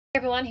Hey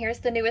everyone, here's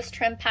the newest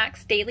trim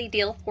packs daily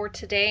deal for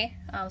today.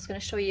 I was going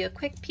to show you a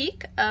quick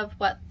peek of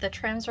what the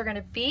trims are going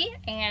to be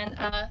and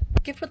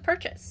gift with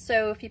purchase.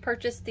 So if you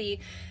purchase the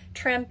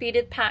trim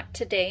beaded pack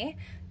today,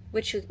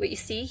 which is what you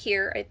see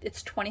here,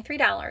 it's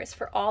 $23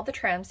 for all the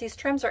trims. These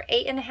trims are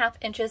 8.5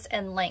 inches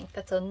in length.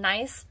 That's a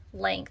nice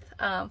length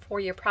for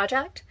your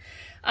project.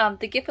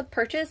 The gift with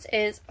purchase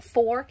is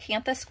 4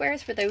 cantha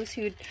squares for those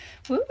who,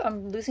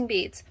 I'm losing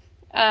beads.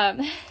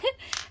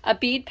 A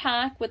bead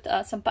pack with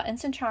some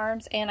buttons and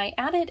charms, and I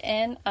added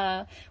in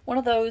one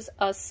of those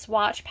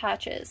swatch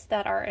patches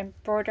that are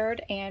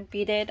embroidered and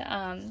beaded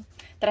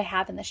that I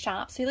have in the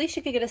shop. So at least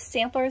you could get a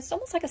sampler. It's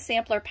almost like a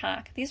sampler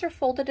pack. These are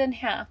folded in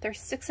half. They're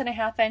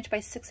 6.5 inch by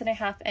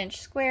 6.5 inch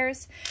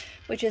squares,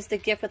 which is the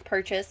gift with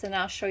purchase, and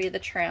I'll show you the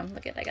trim.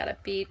 Look at, I got a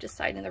bead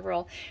deciding the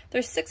roll.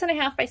 They're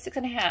 6.5 by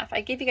 6.5.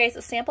 I gave you guys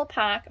a sample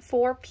pack,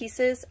 4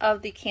 pieces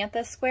of the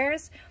cantha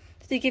squares,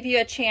 to give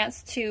you a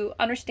chance to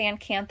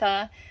understand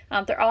cantha.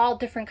 They're all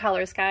different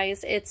colors,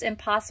 guys. It's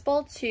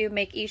impossible to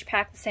make each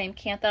pack the same.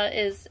 Cantha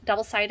is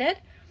double-sided,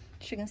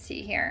 as you can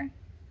see here.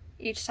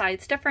 Each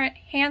side's different,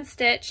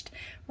 hand-stitched,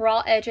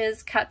 raw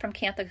edges cut from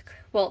cantha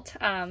quilt.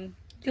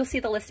 You'll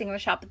see the listing in the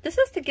shop. But this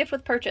is the gift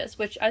with purchase,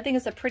 which I think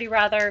is a pretty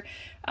rather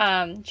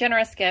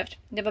generous gift.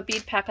 You have a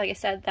bead pack, like I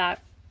said,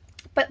 that.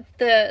 But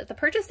the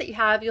purchase that you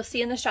have, you'll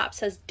see in the shop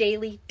says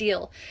daily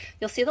deal.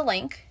 You'll see the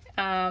link.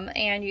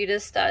 And you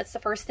just, it's the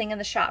first thing in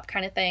the shop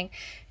kind of thing.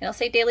 And it'll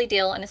say daily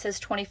deal, and it says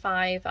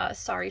 25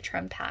 Sari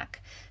trim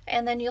pack.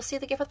 And then you'll see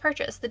the gift with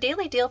purchase. The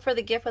daily deal for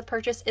the gift with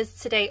purchase is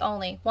today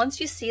only. Once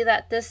you see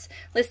that this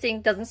listing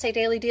doesn't say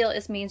daily deal,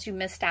 it means you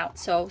missed out.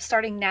 So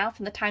starting now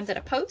from the time that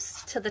it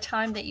posts to the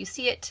time that you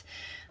see it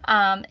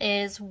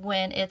is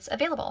when it's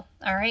available.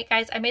 All right,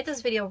 guys, I made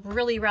this video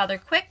really rather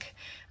quick.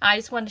 I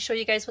just wanted to show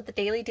you guys what the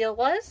daily deal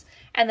was,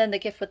 and then the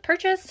gift with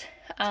purchase,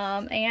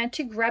 and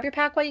to grab your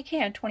pack while you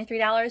can.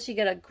 $23, you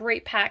get a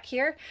great pack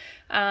here.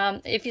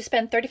 If you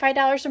spend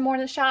 $35 or more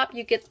in the shop,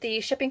 you get the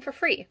shipping for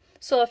free.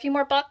 So a few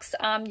more bucks,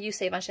 you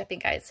save on shipping,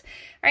 guys.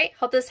 All right,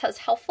 hope this was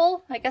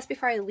helpful. I guess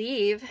before I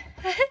leave,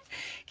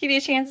 give you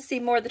a chance to see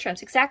more of the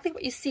trims. Exactly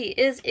what you see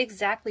is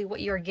exactly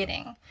what you're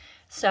getting.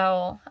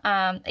 So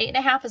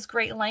 8.5 is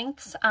great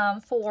lengths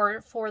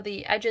for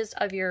the edges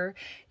of your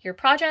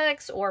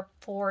projects, or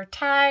for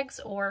tags,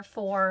 or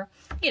for,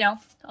 you know,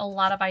 a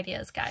lot of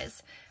ideas,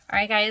 guys. All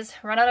right, guys,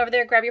 run out over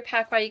there, grab your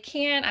pack while you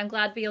can. I'm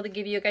glad to be able to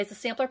give you guys a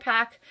sampler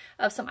pack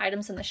of some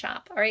items in the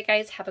shop. All right,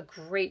 guys, have a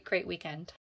great, great weekend.